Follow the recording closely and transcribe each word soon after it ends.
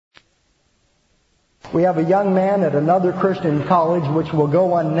We have a young man at another Christian college which will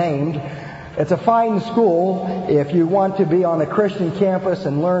go unnamed. It's a fine school if you want to be on a Christian campus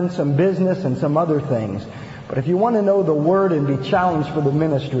and learn some business and some other things. But if you want to know the Word and be challenged for the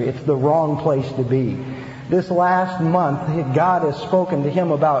ministry, it's the wrong place to be. This last month, God has spoken to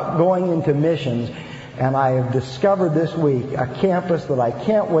him about going into missions, and I have discovered this week a campus that I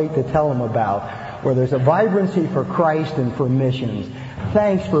can't wait to tell him about, where there's a vibrancy for Christ and for missions.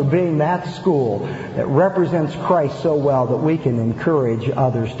 Thanks for being that school that represents Christ so well that we can encourage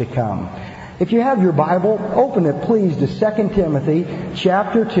others to come. If you have your Bible, open it please to 2 Timothy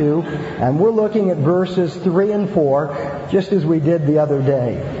chapter 2, and we're looking at verses 3 and 4, just as we did the other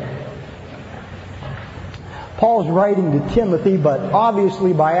day. Paul's writing to Timothy, but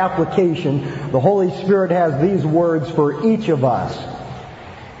obviously by application, the Holy Spirit has these words for each of us.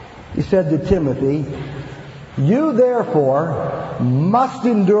 He said to Timothy, "You therefore must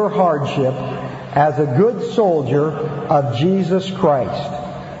endure hardship as a good soldier of Jesus Christ.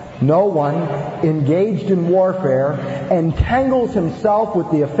 No one engaged in warfare entangles himself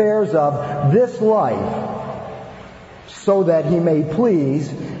with the affairs of this life, so that he may please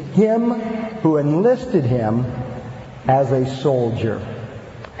him who enlisted him as a soldier."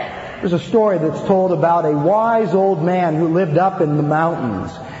 There's a story that's told about a wise old man who lived up in the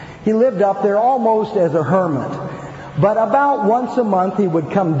mountains. He lived up there almost as a hermit. But about once a month he would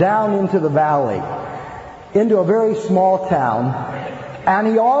come down into the valley, into a very small town. And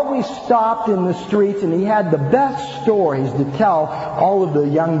he always stopped in the streets, and he had the best stories to tell all of the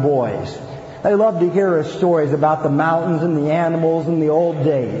young boys. They loved to hear his stories about the mountains and the animals and the old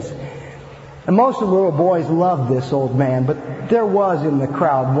days. And most of the little boys loved this old man, but there was in the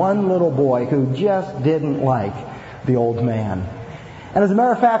crowd one little boy who just didn't like the old man. And as a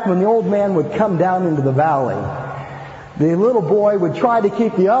matter of fact, when the old man would come down into the valley, the little boy would try to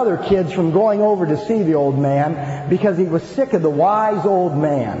keep the other kids from going over to see the old man because he was sick of the wise old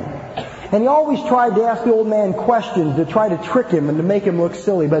man. And he always tried to ask the old man questions to try to trick him and to make him look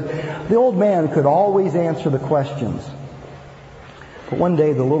silly, but the old man could always answer the questions. But one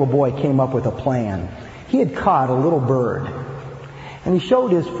day the little boy came up with a plan. He had caught a little bird, and he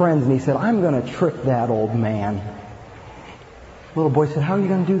showed his friends and he said, "I'm going to trick that old man." The little boy said, "How are you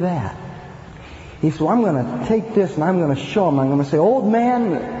going to do that?" He said, "Well, I'm going to take this and I'm going to show him. I'm going to say, 'Old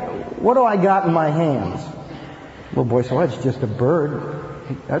man, what do I got in my hands?'" The little boy said, "Well, it's just a bird.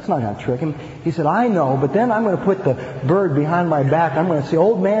 That's not going to trick him." He said, "I know, but then I'm going to put the bird behind my back. I'm going to say,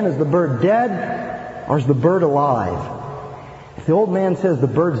 'Old man, is the bird dead or is the bird alive?' If the old man says the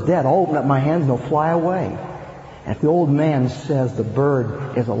bird's dead, I'll open up my hands and they'll fly away. And if the old man says the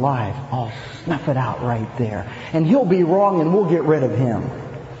bird is alive, I'll snuff it out right there. And he'll be wrong and we'll get rid of him."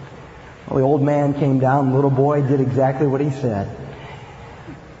 Well, the old man came down, the little boy did exactly what he said.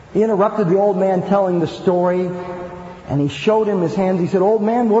 He interrupted the old man telling the story, and he showed him his hands. He said, "Old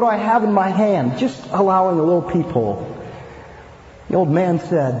man, what do I have in my hand?" Just allowing a little peephole. The old man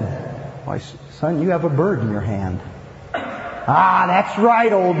said, "Why, son, you have a bird in your hand." "Ah, that's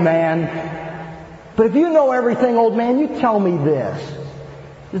right, old man. But if you know everything, old man, you tell me this.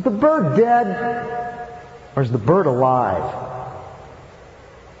 Is the bird dead or is the bird alive?"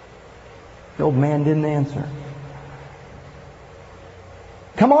 The old man didn't answer.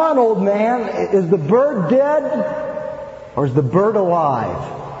 "Come on, old man, is the bird dead or is the bird alive?"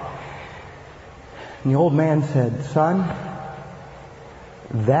 And the old man said, "Son,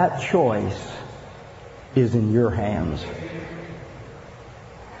 that choice is in your hands."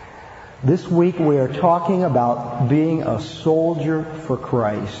 This week we are talking about being a soldier for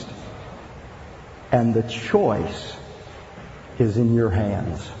Christ. And the choice is in your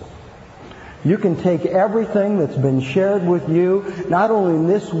hands. You can take everything that's been shared with you, not only in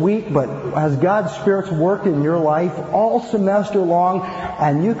this week, but as God's Spirit's worked in your life all semester long,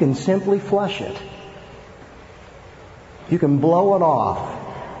 and you can simply flush it. You can blow it off.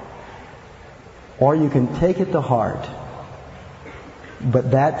 Or you can take it to heart.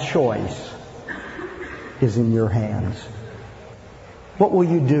 But that choice is in your hands. What will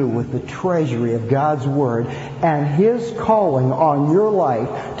you do with the treasury of God's Word and His calling on your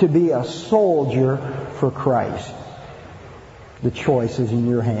life to be a soldier for Christ? The choice is in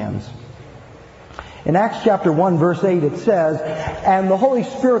your hands. In Acts chapter 1 verse 8 it says, "And the Holy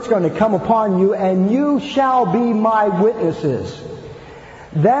Spirit's going to come upon you and you shall be my witnesses."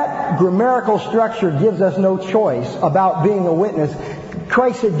 That grammatical structure gives us no choice about being a witness.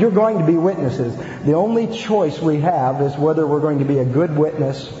 Christ said, "You're going to be witnesses." The only choice we have is whether we're going to be a good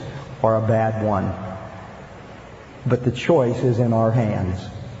witness or a bad one. But the choice is in our hands.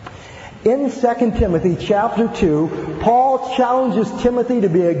 In 2 Timothy chapter 2, Paul challenges Timothy to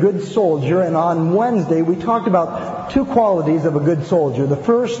be a good soldier, and on Wednesday we talked about two qualities of a good soldier. The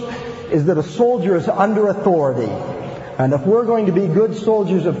first is that a soldier is under authority. And if we're going to be good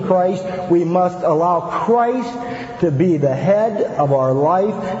soldiers of Christ, we must allow Christ to be the head of our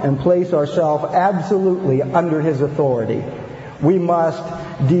life and place ourselves absolutely under His authority. We must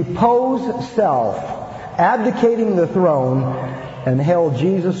depose self, abdicating the throne, and hail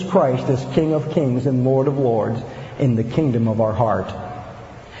Jesus Christ as King of Kings and Lord of Lords in the kingdom of our heart.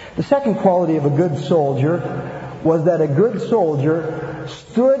 The second quality of a good soldier was that a good soldier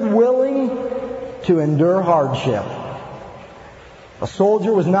stood willing to endure hardship. A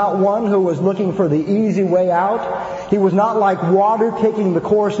soldier was not one who was looking for the easy way out. He was not like water taking the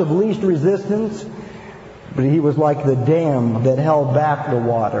course of least resistance, but he was like the dam that held back the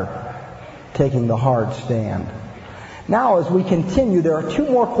water, taking the hard stand. Now, as we continue, there are two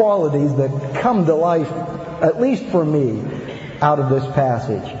more qualities that come to life, at least for me, out of this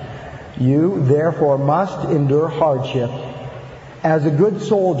passage. You, therefore, must endure hardship as a good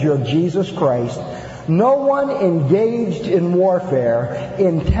soldier of Jesus Christ. No one engaged in warfare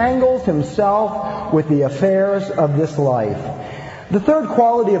entangles himself with the affairs of this life. The third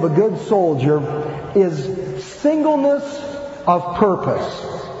quality of a good soldier is singleness of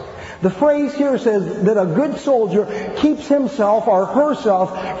purpose. The phrase here says that a good soldier keeps himself or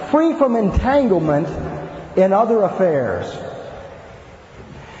herself free from entanglement in other affairs.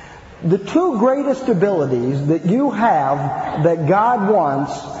 The two greatest abilities that you have that God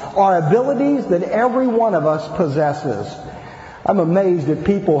wants are abilities that every one of us possesses. I'm amazed that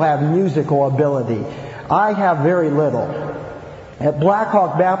people have musical ability. I have very little. At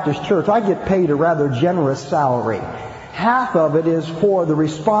Blackhawk Baptist Church, I get paid a rather generous salary. Half of it is for the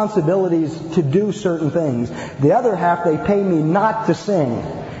responsibilities to do certain things. The other half, they pay me not to sing.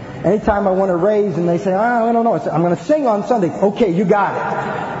 Anytime I want to raise and they say, I don't know, I'm going to sing on Sunday. Okay, you got it.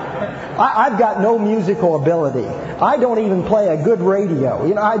 I've got no musical ability. I don't even play a good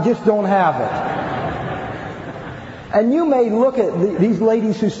radio. I just don't have it. And you may look at these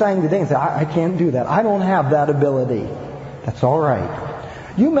ladies who sang today and say, I can't do that. I don't have that ability. That's all right.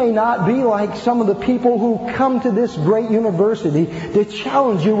 You may not be like some of the people who come to this great university to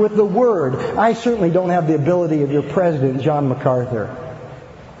challenge you with the Word. I certainly don't have the ability of your president, John MacArthur.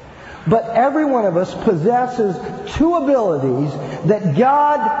 But every one of us possesses two abilities that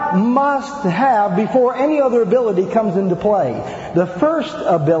God must have before any other ability comes into play. The first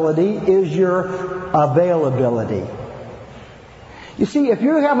ability is your availability. You see, if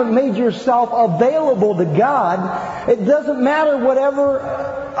you haven't made yourself available to God, it doesn't matter whatever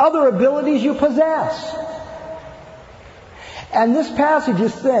other abilities you possess. And this passage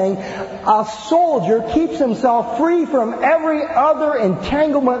is saying a soldier keeps himself free from every other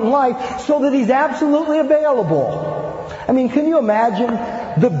entanglement in life so that he's absolutely available. I mean, can you imagine?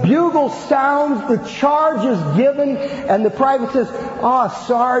 The bugle sounds, the charge is given, and the private says,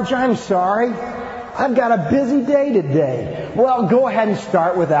 Sarge, I'm sorry. I've got a busy day today. Well, go ahead and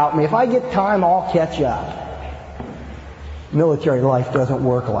start without me. If I get time, I'll catch up. Military life doesn't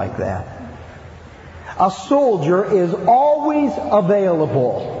work like that. A soldier is always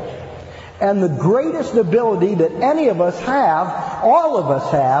available. And the greatest ability that any of us have, all of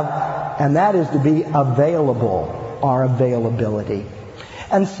us have, and that is to be available, our availability.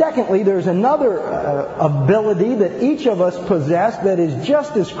 And secondly, there's another ability that each of us possess that is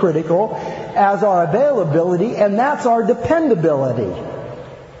just as critical as our availability, and that's our dependability.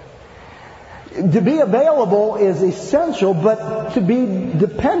 To be available is essential, but to be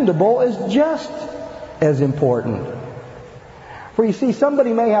dependable is just as important. For you see,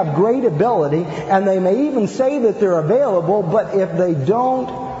 somebody may have great ability, and they may even say that they're available, but if they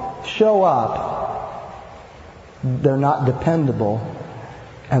don't show up, they're not dependable.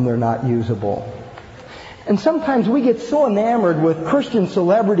 And they're not usable. And sometimes we get so enamored with Christian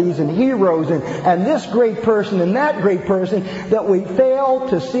celebrities and heroes and this great person and that great person that we fail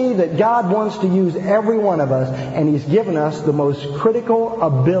to see that God wants to use every one of us, and He's given us the most critical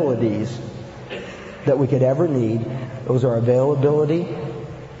abilities that we could ever need. Those are availability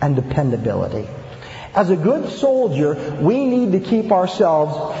and dependability. As a good soldier, we need to keep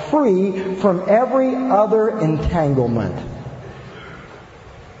ourselves free from every other entanglement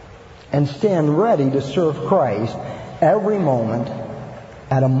and stand ready to serve Christ every moment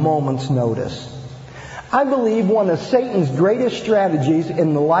at a moment's notice. I believe one of Satan's greatest strategies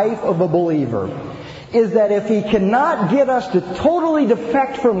in the life of a believer is that if he cannot get us to totally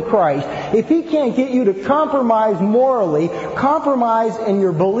defect from Christ, if he can't get you to compromise morally, compromise in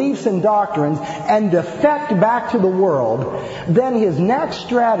your beliefs and doctrines, and defect back to the world, then his next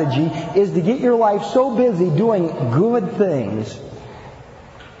strategy is to get your life so busy doing good things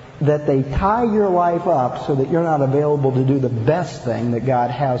that they tie your life up so that you're not available to do the best thing that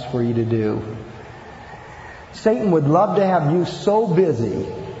God has for you to do. Satan would love to have you so busy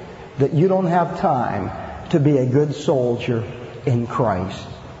that you don't have time to be a good soldier in Christ.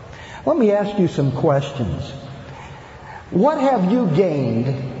 Let me ask you some questions. What have you gained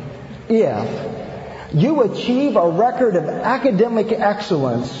if you achieve a record of academic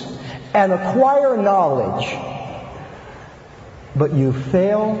excellence and acquire knowledge, but you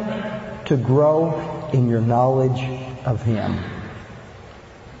fail to grow in your knowledge of Him?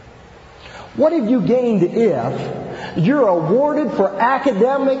 What have you gained if you're awarded for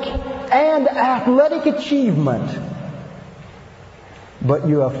academic and athletic achievement, but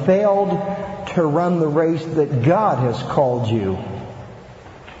you have failed to run the race that God has called you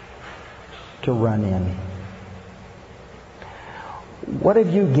to run in? What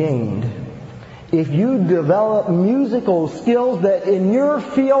have you gained if you develop musical skills that in your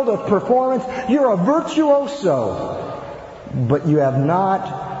field of performance you're a virtuoso, but you have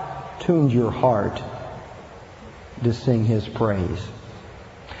not tuned your heart to sing His praise?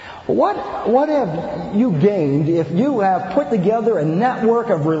 What have you gained if you have put together a network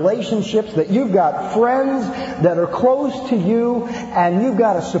of relationships, that you've got friends that are close to you and you've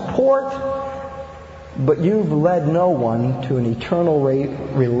got a support, but you've led no one to an eternal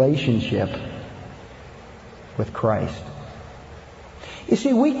relationship with Christ? You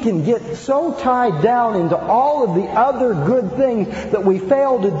see, we can get so tied down into all of the other good things that we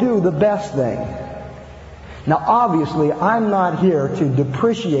fail to do the best thing. Now, obviously, I'm not here to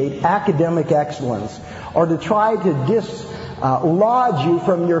depreciate academic excellence or to try to dislodge you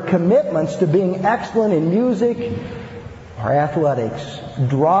from your commitments to being excellent in music or athletics,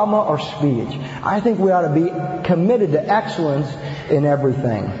 drama or speech. I think we ought to be committed to excellence in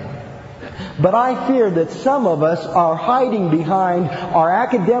everything. But I fear that some of us are hiding behind our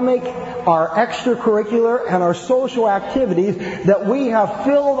academic, our extracurricular, and our social activities, that we have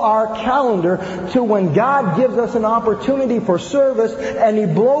filled our calendar to when God gives us an opportunity for service and He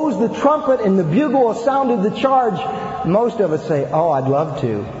blows the trumpet and the bugle has sounded the charge. Most of us say, "Oh, I'd love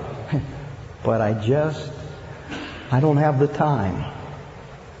to, but I don't have the time."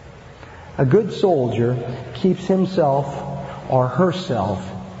 A good soldier keeps himself or herself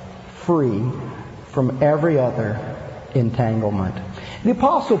free from every other entanglement. The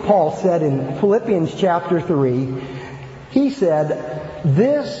Apostle Paul said in Philippians chapter 3, he said,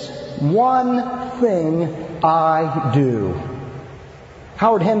 "This one thing I do."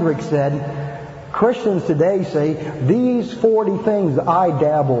 Howard Hendricks said, Christians today say, "These 40 things I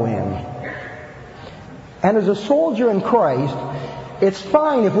dabble in." And as a soldier in Christ, it's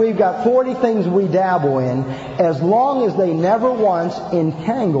fine if we've got 40 things we dabble in, as long as they never once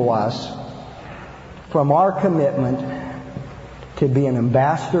entangle us from our commitment to be an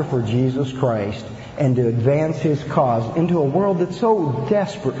ambassador for Jesus Christ and to advance His cause into a world that so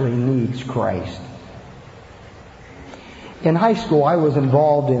desperately needs Christ. In high school, I was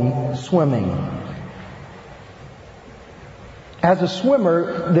involved in swimming. As a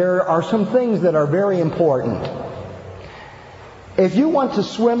swimmer, there are some things that are very important. If you want to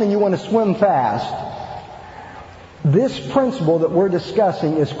swim and you want to swim fast, this principle that we're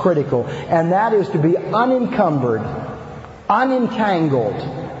discussing is critical, and that is to be unencumbered, unentangled.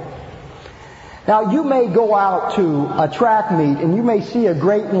 Now, you may go out to a track meet and you may see a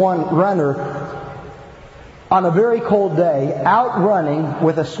great runner on a very cold day out running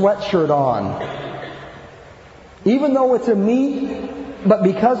with a sweatshirt on. Even though it's a meet, but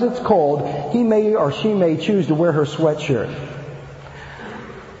because it's cold, he may or she may choose to wear her sweatshirt.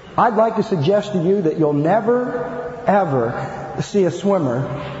 I'd like to suggest to you that you'll never, ever see a swimmer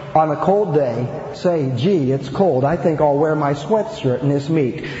on a cold day say, "Gee, it's cold. I think I'll wear my sweatshirt in this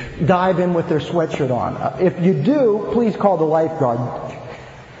meet." Dive in with their sweatshirt on. If you do, please call the lifeguard.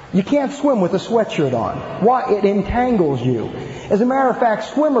 You can't swim with a sweatshirt on. Why? It entangles you. As a matter of fact,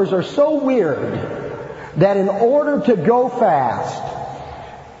 swimmers are so weird that in order to go fast,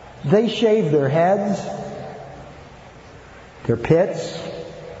 they shave their heads, their pits,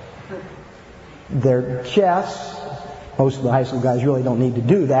 their chests. Most of the high school guys really don't need to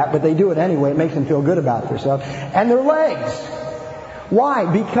do that, but they do it anyway. It makes them feel good about themselves. And their legs. Why?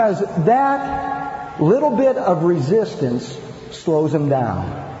 Because that little bit of resistance slows them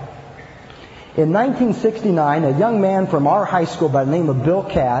down. In 1969, a young man from our high school by the name of Bill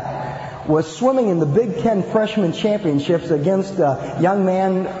Catt was swimming in the Big Ten Freshman Championships against a young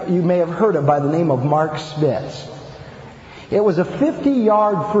man you may have heard of by the name of Mark Spitz. It was a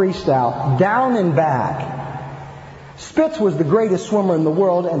 50-yard freestyle, down and back. Spitz was the greatest swimmer in the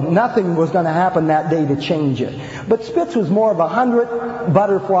world, and nothing was going to happen that day to change it. But Spitz was more of a 100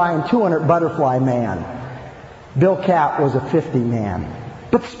 butterfly and 200 butterfly man. Bill Catt was a 50 man.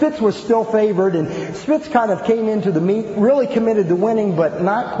 But Spitz was still favored, and Spitz kind of came into the meet really committed to winning, but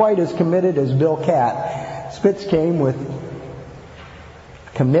not quite as committed as Bill Catt. Spitz came with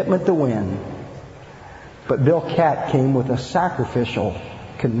commitment to win, but Bill Catt came with a sacrificial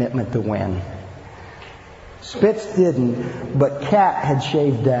commitment to win. Spitz didn't, but Catt had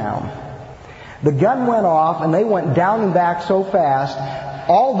shaved down. The gun went off, and they went down and back so fast,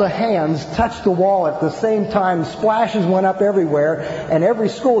 all the hands touched the wall at the same time. Splashes went up everywhere, and every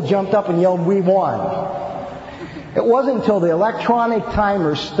school jumped up and yelled, "We won." It wasn't until the electronic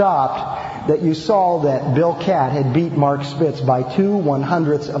timer stopped that you saw that Bill Catt had beat Mark Spitz by 2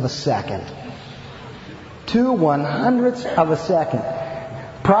 1/100ths of a second. 2 1/100ths of a second.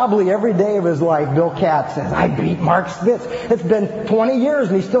 Probably every day of his life, Bill Catt says, "I beat Mark Spitz." It's been 20 years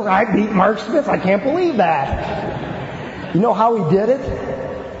and he still, "I beat Mark Spitz. I can't believe that." You know how he did it?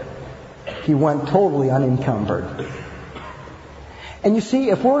 He went totally unencumbered. And you see,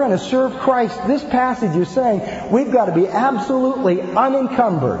 if we're going to serve Christ, this passage is saying we've got to be absolutely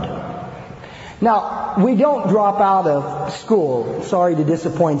unencumbered. Now, we don't drop out of school. Sorry to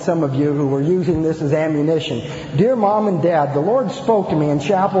disappoint some of you who are using this as ammunition. Dear Mom and Dad, the Lord spoke to me in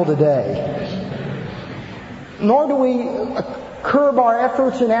chapel today. Nor do we curb our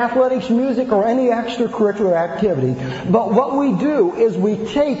efforts in athletics, music, or any extracurricular activity. But what we do is we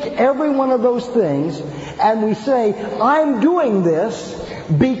take every one of those things and we say, I'm doing this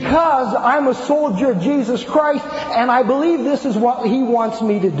because I'm a soldier of Jesus Christ and I believe this is what He wants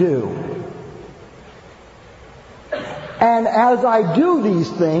me to do. And as I do these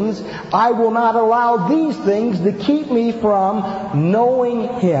things, I will not allow these things to keep me from knowing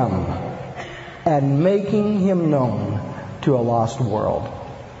Him and making Him known to a lost world.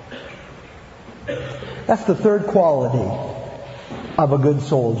 That's the third quality of a good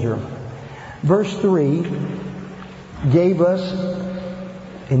soldier. Verse 3 gave us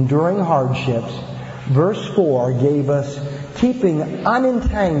enduring hardships. Verse 4 gave us keeping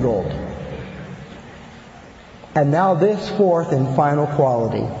unentangled. And now this fourth and final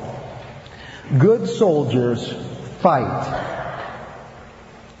quality. Good soldiers fight.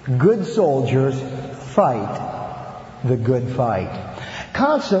 Good soldiers fight the good fight.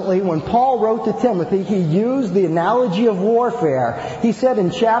 Constantly, when Paul wrote to Timothy, he used the analogy of warfare. He said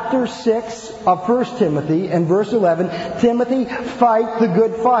in chapter 6 of 1 Timothy and verse 11, Timothy, fight the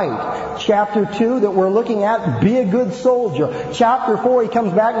good fight. Chapter 2 that we're looking at, be a good soldier. Chapter 4, he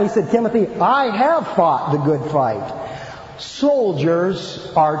comes back and he said, Timothy, I have fought the good fight.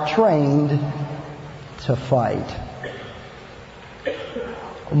 Soldiers are trained to fight.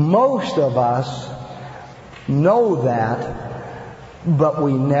 Most of us know that, but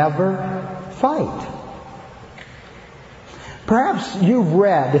we never fight. Perhaps you've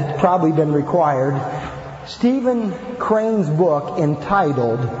read, it's probably been required, Stephen Crane's book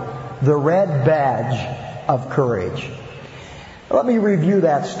entitled The Red Badge of Courage. Let me review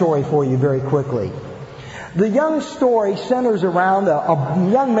that story for you very quickly. The young story centers around a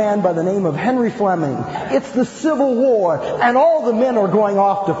young man by the name of Henry Fleming. It's the Civil War, and all the men are going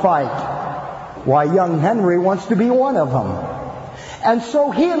off to fight. Why, young Henry wants to be one of them. And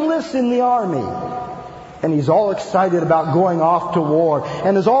so he enlists in the army. And he's all excited about going off to war.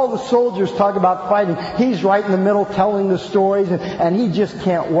 And as all the soldiers talk about fighting, he's right in the middle telling the stories, and he just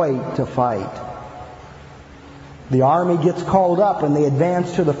can't wait to fight. The army gets called up and they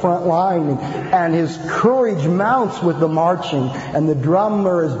advance to the front line, and his courage mounts with the marching, and the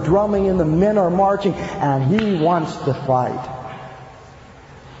drummer is drumming and the men are marching, and he wants to fight.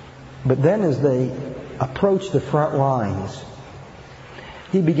 But then as they approach the front lines,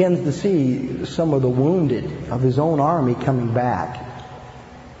 he begins to see some of the wounded of his own army coming back.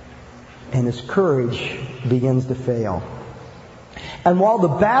 And his courage begins to fail. And while the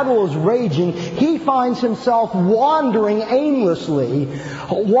battle is raging, he finds himself wandering aimlessly,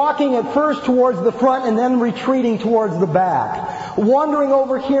 walking at first towards the front and then retreating towards the back, wandering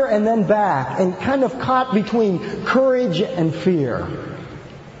over here and then back, and kind of caught between courage and fear.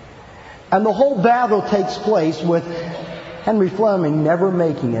 And the whole battle takes place with Henry Fleming never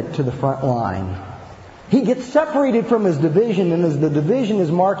making it to the front line. He gets separated from his division, and as the division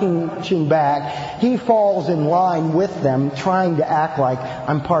is marching back, he falls in line with them, trying to act like,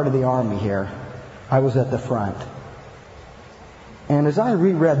 I'm part of the army here. I was at the front. And as I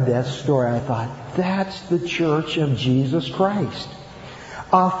reread this story, I thought, that's the church of Jesus Christ.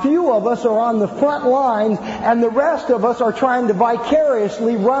 A few of us are on the front lines, and the rest of us are trying to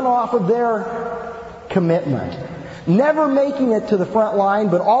vicariously run off of their commitment. Never making it to the front line,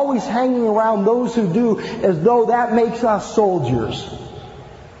 but always hanging around those who do, as though that makes us soldiers.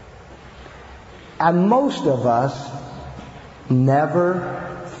 And most of us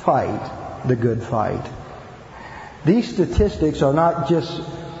never fight the good fight. These statistics are not just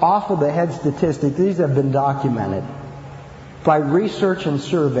off-of-the-head statistics. These have been documented by research and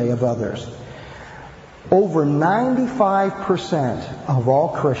survey of others. Over 95% of all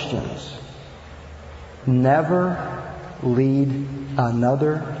Christians never lead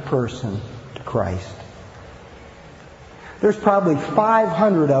another person to Christ. There's probably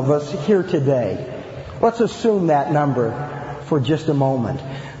 500 of us here today. Let's assume that number for just a moment.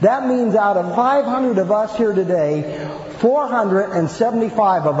 That means out of 500 of us here today,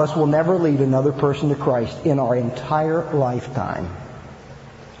 475 of us will never lead another person to Christ in our entire lifetime.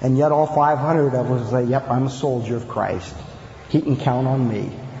 And yet all 500 of us say, yep, I'm a soldier of Christ. He can count on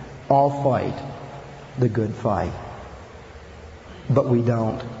me. I'll fight the good fight. But we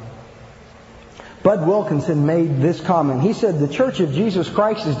don't. Bud Wilkinson made this comment. He said, the Church of Jesus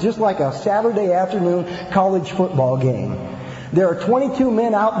Christ is just like a Saturday afternoon college football game. There are 22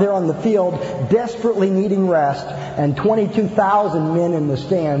 men out there on the field desperately needing rest, and 22,000 men in the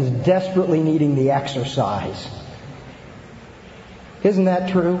stands desperately needing the exercise. Isn't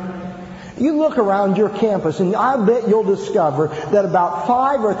that true? You look around your campus, and I bet you'll discover that about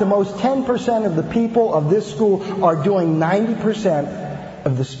 5 or at the most 10% of the people of this school are doing 90%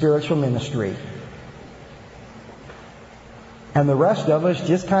 of the spiritual ministry. And the rest of us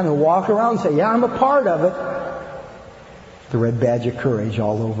just kind of walk around and say, yeah, I'm a part of it. The red badge of courage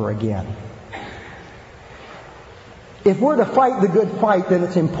all over again. If we're to fight the good fight, then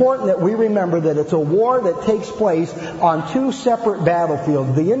it's important that we remember that it's a war that takes place on two separate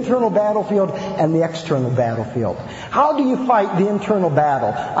battlefields, the internal battlefield and the external battlefield. How do you fight the internal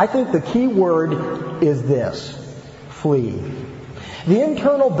battle? I think the key word is this: flee. The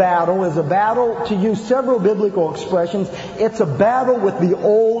internal battle is a battle, to use several biblical expressions, it's a battle with the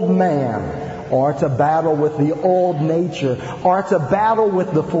old man. Or it's a battle with the old nature. Or it's a battle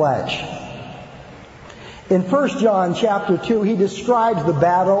with the flesh. In 1 John chapter 2, he describes the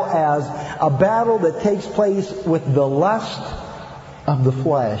battle as a battle that takes place with the lust of the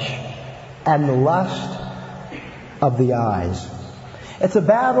flesh and the lust of the eyes. It's a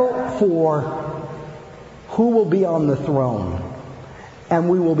battle for who will be on the throne. And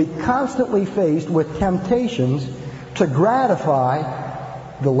we will be constantly faced with temptations to gratify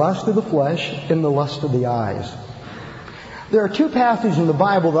the lust of the flesh and the lust of the eyes. There are two passages in the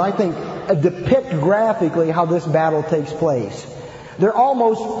Bible that I think depict graphically how this battle takes place. They're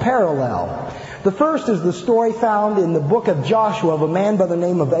almost parallel. The first is the story found in the book of Joshua of a man by the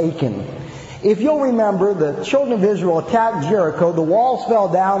name of Achan. If you'll remember, the children of Israel attacked Jericho, the walls fell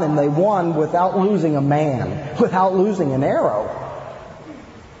down, and they won without losing a man, without losing an arrow.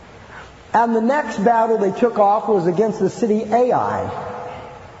 And the next battle they took off was against the city Ai.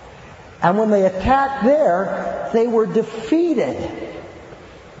 And when they attacked there, they were defeated.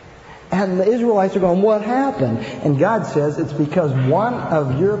 And the Israelites are going, what happened? And God says, it's because one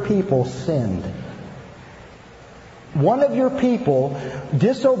of your people sinned. One of your people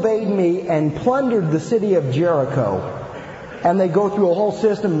disobeyed me and plundered the city of Jericho. And they go through a whole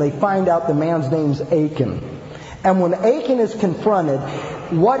system and they find out the man's name's Achan. And when Achan is confronted,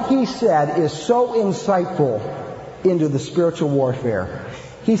 what he said is so insightful into the spiritual warfare.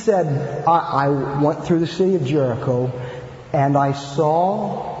 He said, I went through the city of Jericho and I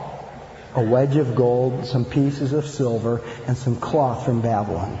saw a wedge of gold, some pieces of silver, and some cloth from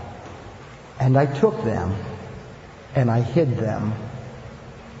Babylon. And I took them and I hid them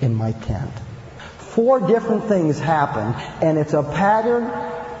in my tent. 4 different things happened, and it's a pattern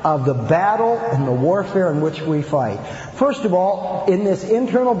of the battle and the warfare in which we fight. First of all, in this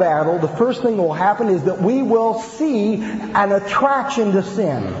internal battle, the first thing that will happen is that we will see an attraction to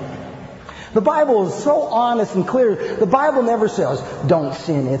sin. The Bible is so honest and clear. The Bible never says, don't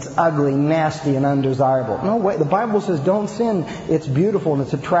sin, it's ugly, nasty, and undesirable. No way. The Bible says, don't sin, it's beautiful and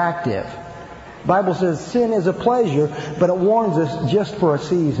it's attractive. The Bible says sin is a pleasure, but it warns us just for a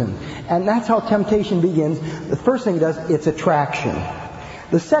season. And that's how temptation begins. The first thing it does, it's attraction.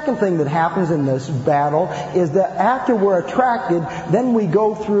 The second thing that happens in this battle is that after we're attracted, then we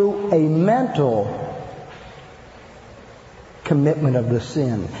go through a mental commitment of the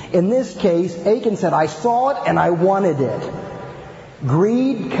sin. In this case, Achan said, I saw it and I wanted it.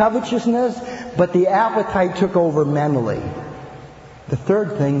 Greed, covetousness, but the appetite took over mentally. The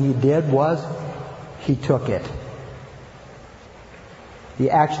third thing he did was he took it. He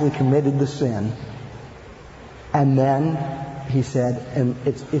actually committed the sin. And then he said, and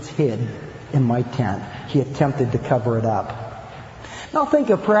it's hid in my tent. He attempted to cover it up. Now think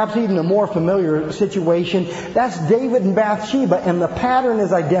of perhaps even a more familiar situation. That's David and Bathsheba, and the pattern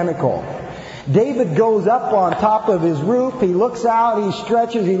is identical. David goes up on top of his roof. He looks out, he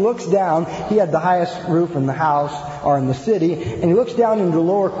stretches, he looks down. He had the highest roof in the house or in the city. And he looks down into the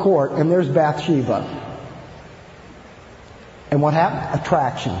lower court, and there's Bathsheba. And what happened?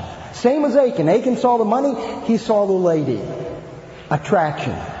 Attraction. Same as Achan. Achan saw the money, he saw the lady.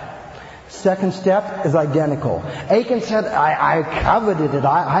 Attraction. Second step is identical. Achan said, I coveted it.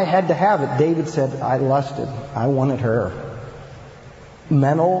 I had to have it. David said, I lusted. I wanted her.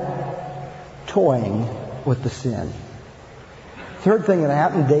 Mental toying with the sin. Third thing that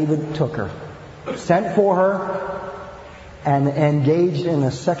happened, David took her. Sent for her and engaged in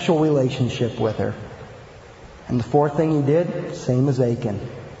a sexual relationship with her. And the fourth thing he did, same as Achan.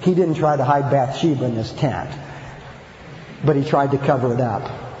 He didn't try to hide Bathsheba in his tent, but he tried to cover it up.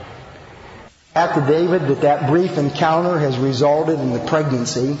 After David, that brief encounter has resulted in the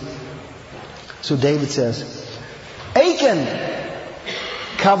pregnancy. So David says, Achan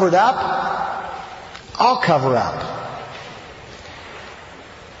covered up, I'll cover up.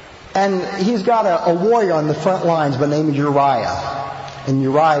 And he's got a warrior on the front lines by the name of Uriah. And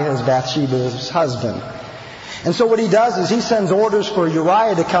Uriah is Bathsheba's husband. And so what he does is he sends orders for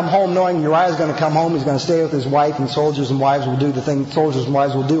Uriah to come home, knowing Uriah's going to come home. He's going to stay with his wife, and soldiers and wives will do the thing soldiers and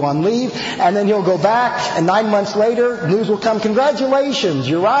wives will do on leave. And then he'll go back, and 9 months later, news will come, congratulations,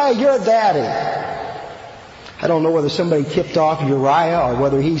 Uriah, you're a daddy. I don't know whether somebody tipped off Uriah or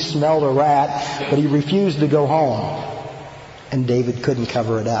whether he smelled a rat, but he refused to go home. And David couldn't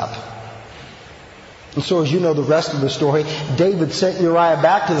cover it up. And so as you know the rest of the story, David sent Uriah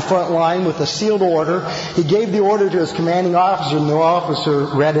back to the front line with a sealed order. He gave the order to his commanding officer, and the officer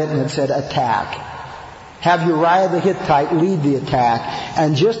read it, and it said, attack. Have Uriah the Hittite lead the attack,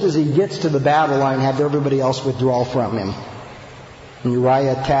 and just as he gets to the battle line, have everybody else withdraw from him. And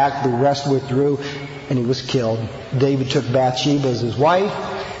Uriah attacked, the rest withdrew, and he was killed. David took Bathsheba as his wife.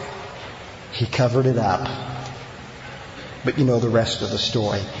 He covered it up. But you know the rest of the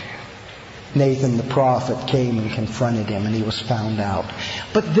story. Nathan the prophet came and confronted him, and he was found out.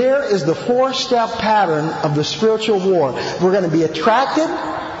 But there is the 4-step pattern of the spiritual war. We're going to be attracted,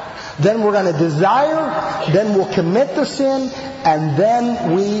 then we're going to desire, then we'll commit the sin, and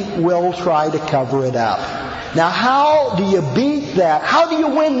then we will try to cover it up. Now how do you beat that? How do you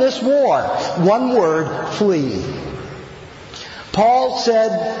win this war? One word, flee. Paul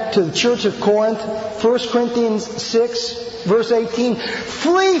said to the church of Corinth, 1 Corinthians 6, verse 18,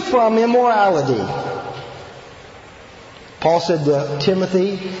 flee from immorality. Paul said to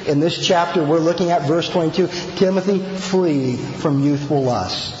Timothy, in this chapter we're looking at, verse 22, Timothy, flee from youthful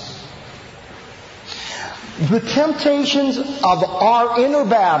lusts. The temptations of our inner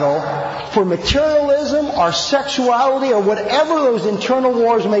battle for materialism, our sexuality, or whatever those internal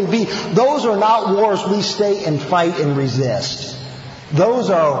wars may be, those are not wars we stay and fight and resist. Those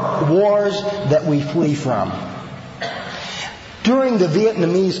are wars that we flee from. During the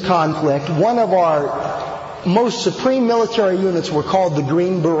Vietnamese conflict, one of our most supreme military units were called the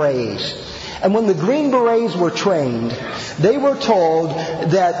Green Berets. And when the Green Berets were trained, they were told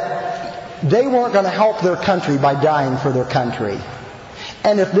that they weren't going to help their country by dying for their country.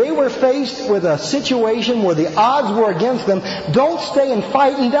 And if they were faced with a situation where the odds were against them, don't stay and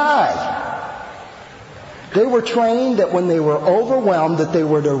fight and die. They were trained that when they were overwhelmed, that they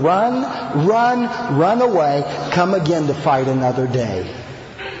were to run away, come again to fight another day.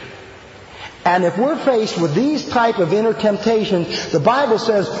 And if we're faced with these type of inner temptations, the Bible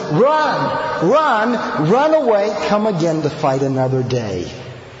says, run away, come again to fight another day.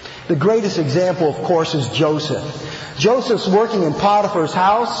 The greatest example, of course, is Joseph. Joseph's working in Potiphar's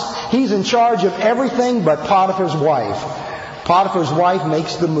house. He's in charge of everything but Potiphar's wife. Potiphar's wife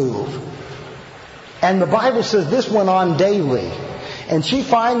makes the move. And the Bible says this went on daily. And she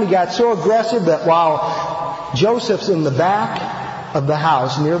finally got so aggressive that while Joseph's in the back of the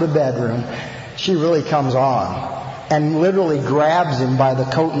house near the bedroom, she really comes on and literally grabs him by the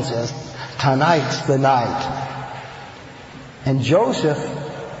coat and says, tonight's the night. And Joseph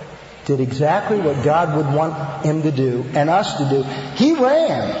did exactly what God would want him to do and us to do. He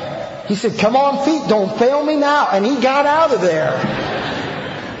ran. He said, come on feet, don't fail me now. And he got out of there.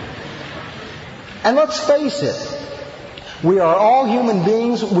 And let's face it, We are all human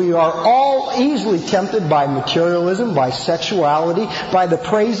beings. We are all easily tempted by materialism, by sexuality, by the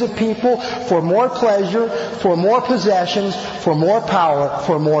praise of people, for more pleasure, for more possessions, for more power,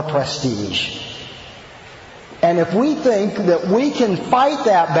 for more prestige. And if we think that we can fight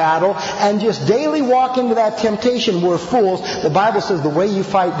that battle and just daily walk into that temptation, we're fools. The Bible says the way you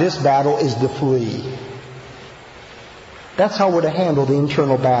fight this battle is to flee. That's how we're to handle the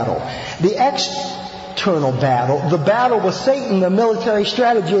internal battle. The external battle, the battle with Satan, the military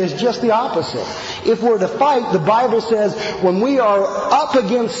strategy is just the opposite. If we're to fight, the Bible says when we are up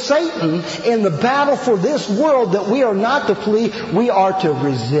against Satan in the battle for this world, that we are not to flee, we are to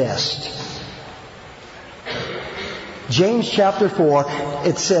resist. James chapter 4,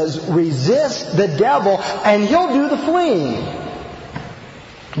 it says, resist the devil and he'll do the fleeing.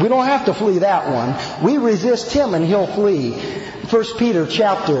 We don't have to flee that one. We resist him and he'll flee. 1 Peter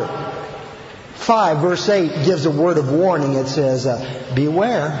chapter 5 verse 8 gives a word of warning. It says,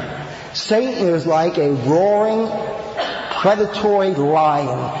 beware. Satan is like a roaring, predatory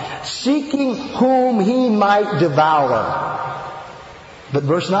lion, seeking whom he might devour. But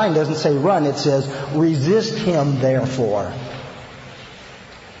verse 9 doesn't say run, it says, resist him therefore.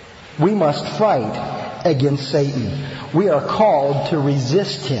 We must fight against Satan. We are called to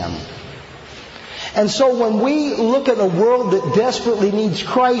resist him. And so when we look at a world that desperately needs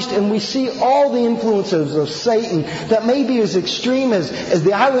Christ and we see all the influences of Satan that may be as extreme as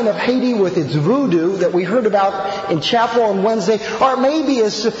the island of Haiti with its voodoo that we heard about in chapel on Wednesday, or it may be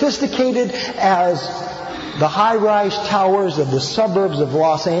as sophisticated as the high-rise towers of the suburbs of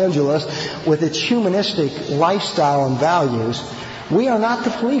Los Angeles with its humanistic lifestyle and values, we are not to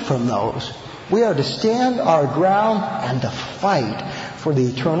flee from those. We are to stand our ground and to fight for the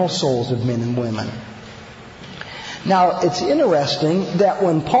eternal souls of men and women. Now, it's interesting that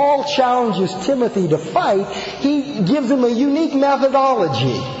when Paul challenges Timothy to fight, he gives him a unique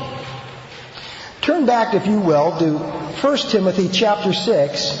methodology. Turn back, if you will, to 1 Timothy chapter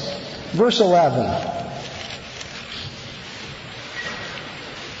 6, verse 11.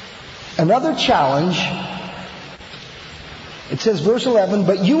 Another challenge. It says, verse 11,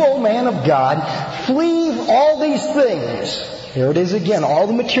 but you, O man of God, flee all these things. Here it is again, all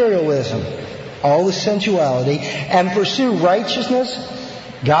the materialism, all the sensuality, and pursue righteousness,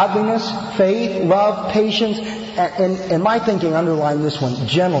 godliness, faith, love, patience, and in my thinking, underline this one,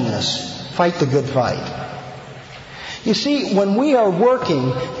 gentleness. Fight the good fight. You see, when we are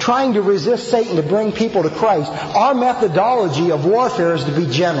working, trying to resist Satan to bring people to Christ, our methodology of warfare is to be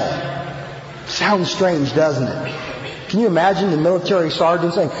gentle. Sounds strange, doesn't it? Can you imagine the military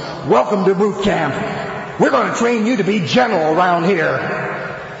sergeant saying, welcome to boot camp. We're going to train you to be gentle around here.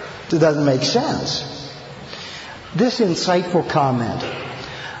 It doesn't make sense. This insightful comment.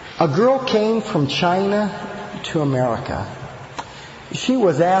 A girl came from China to America. She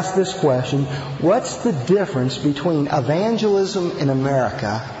was asked this question, what's the difference between evangelism in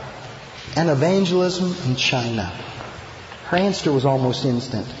America and evangelism in China? Her answer was almost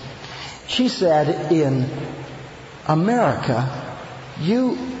instant. She said, in America,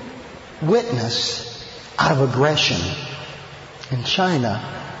 you witness out of aggression. In China,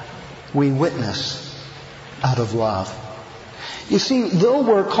 we witness out of love. You see, though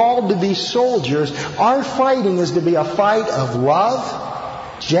we're called to be soldiers, our fighting is to be a fight of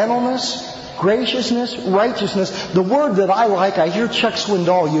love, gentleness, graciousness, righteousness. The word that I like, I hear Chuck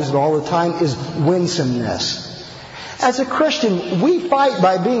Swindoll use it all the time, is winsomeness. As a Christian, we fight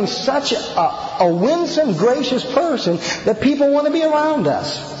by being such a winsome, gracious person that people want to be around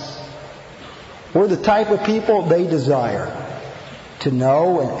us. We're the type of people they desire to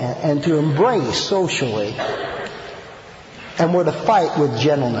know and to embrace socially. And we're to fight with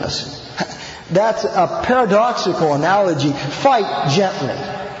gentleness. That's a paradoxical analogy. Fight gently.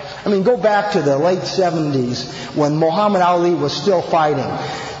 I mean, go back to the late 70s when Muhammad Ali was still fighting.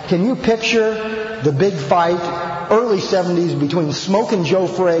 Can you picture the big fight, early 70s, between Smokin' Joe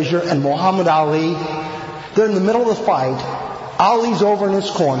Frazier and Muhammad Ali? They're in the middle of the fight. Ali's over in his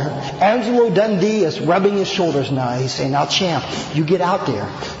corner. Angelo Dundee is rubbing his shoulders now. He's saying, now champ, you get out there.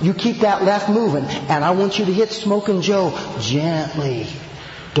 You keep that left moving. And I want you to hit Smokin' Joe gently.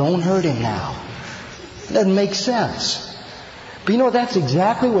 Don't hurt him now. It doesn't make sense. But you know, that's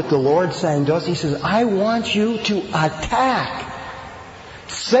exactly what the Lord's saying to us. He says, I want you to attack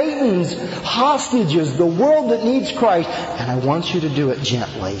Satan's hostages, the world that needs Christ, and I want you to do it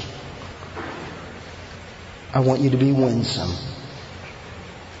gently. I want you to be winsome.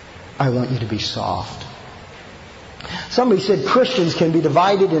 I want you to be soft. Somebody said Christians can be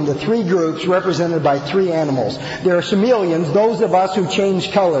divided into 3 groups represented by 3 animals. There are chameleons, those of us who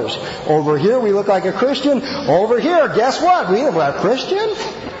change colors. Over here we look like a Christian. Over here, guess what? We look like a Christian.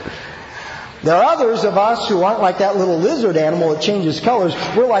 There are others of us who aren't like that little lizard animal that changes colors.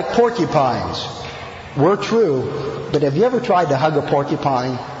 We're like porcupines. We're true. But have you ever tried to hug a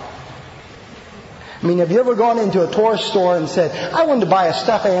porcupine? I mean, have you ever gone into a toy store and said, I wanted to buy a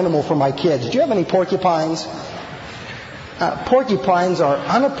stuffed animal for my kids. Do you have any porcupines? Porcupines are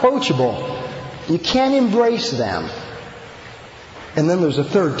unapproachable. You can't embrace them. And then there's a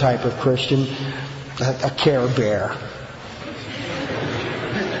third type of Christian, a Care Bear.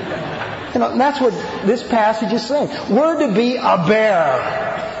 And that's what this passage is saying. We're to be a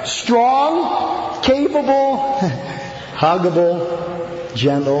bear. Strong, capable, huggable,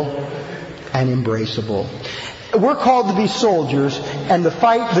 gentle, and embraceable. We're called to be soldiers and to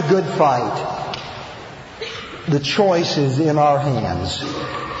fight the good fight. The choice is in our hands.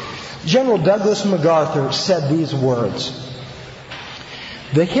 General Douglas MacArthur said these words: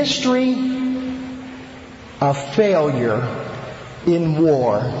 the history of failure in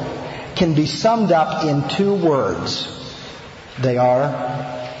war can be summed up in 2 words. They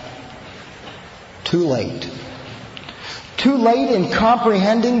are too late. Too late in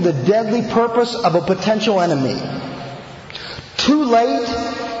comprehending the deadly purpose of a potential enemy. Too late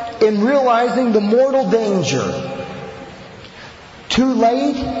in realizing the mortal danger. Too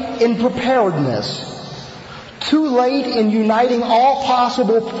late in preparedness. Too late in uniting all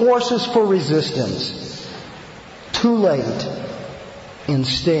possible forces for resistance. Too late in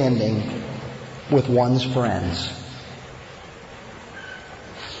standing with one's friends.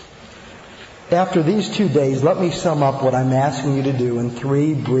 After these 2 days, let me sum up what I'm asking you to do in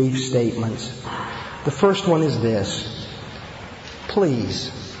 3 brief statements. The first one is this.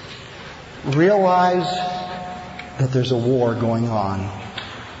 Please, realize that there's a war going on.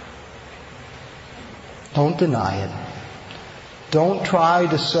 Don't deny it. Don't try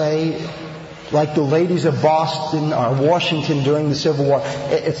to say, like the ladies of Boston or Washington during the Civil War,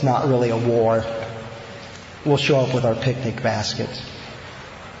 it's not really a war. We'll show up with our picnic baskets.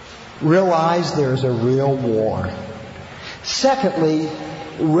 Realize there's a real war. Secondly,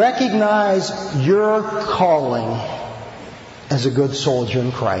 recognize your calling as a good soldier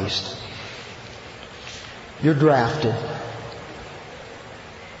in Christ. You're drafted.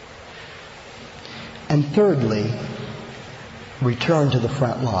 And thirdly, return to the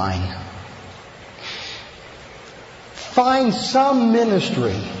front line. Find some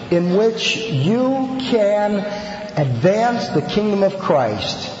ministry in which you can advance the kingdom of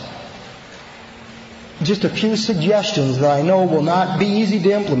Christ. Just a few suggestions that I know will not be easy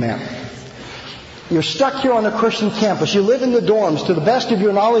to implement. You're stuck here on a Christian campus. You live in the dorms. To the best of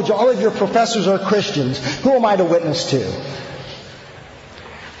your knowledge, all of your professors are Christians. Who am I to witness to?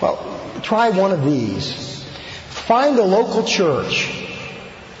 Well, try one of these. Find a local church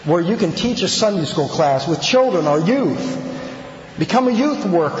where you can teach a Sunday school class with children or youth. Become a youth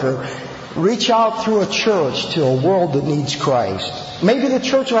worker. Reach out through a church to a world that needs Christ. Maybe the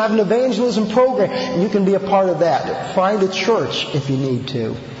church will have an evangelism program and you can be a part of that. Find a church if you need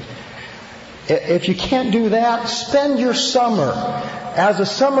to. If you can't do that, spend your summer as a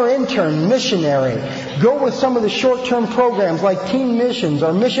summer intern, missionary. Go with some of the short-term programs like Teen Missions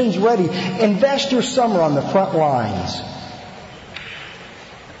or Missions Ready. Invest your summer on the front lines.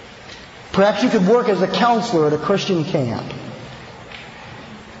 Perhaps you could work as a counselor at a Christian camp.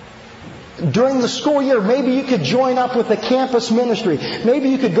 During the school year, maybe you could join up with the campus ministry. Maybe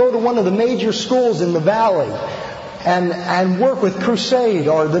you could go to one of the major schools in the valley and work with Crusade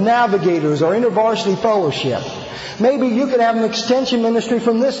or the Navigators or InterVarsity Fellowship. Maybe you could have an extension ministry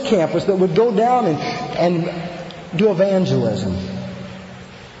from this campus that would go down and do evangelism.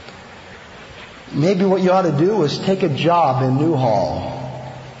 Maybe what you ought to do is take a job in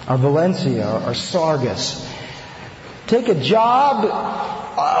Newhall or Valencia or Sargas. Take a job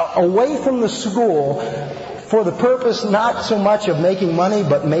away from the school for the purpose not so much of making money,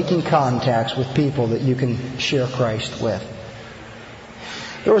 but making contacts with people that you can share Christ with.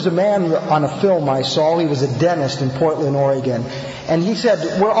 There was a man on a film I saw. He was a dentist in Portland, Oregon. And he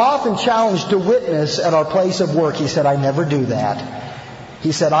said, we're often challenged to witness at our place of work. He said, I never do that.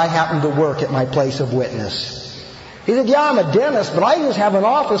 He said, I happen to work at my place of witness. He said, yeah, I'm a dentist, but I just have an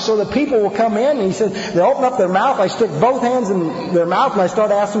office so that people will come in. And he said, they open up their mouth, I stick both hands in their mouth, and I start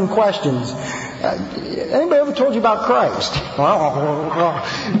asking questions. Anybody ever told you about Christ?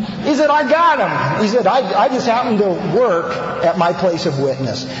 He said, I got him. He said, I just happen to work at my place of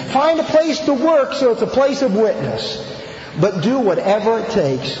witness. Find a place to work so it's a place of witness. But do whatever it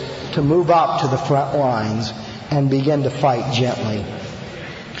takes to move up to the front lines and begin to fight gently.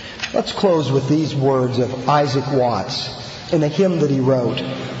 Let's close with these words of Isaac Watts in a hymn that he wrote.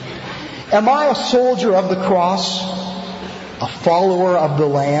 Am I a soldier of the cross, a follower of the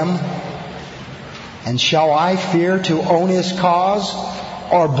Lamb? And shall I fear to own His cause,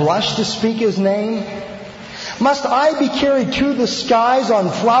 or blush to speak His name? Must I be carried to the skies on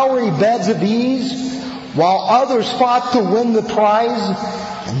flowery beds of ease, while others fought to win the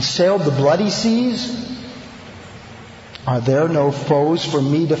prize and sailed the bloody seas? Are there no foes for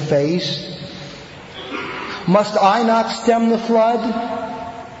me to face? Must I not stem the flood?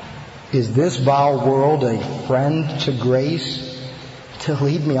 Is this vile world a friend to grace, to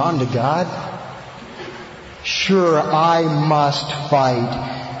lead me on to God? Sure, I must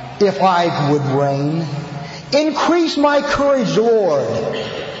fight if I would reign. Increase my courage, Lord.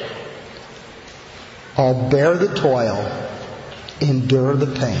 I'll bear the toil, endure the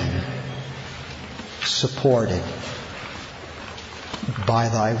pain, supported by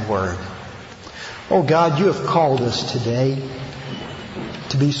Thy word. Oh God, You have called us today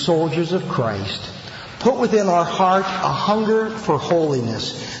to be soldiers of Christ. Put within our heart a hunger for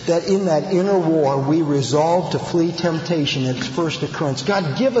holiness, that in that inner war we resolve to flee temptation at its first occurrence.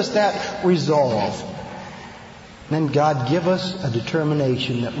 God, give us that resolve. Then God, give us a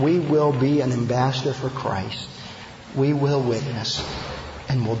determination that we will be an ambassador for Christ. We will witness,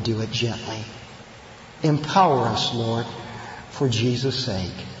 and we'll do it gently. Empower us, Lord, for Jesus'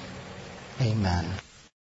 sake. Amen.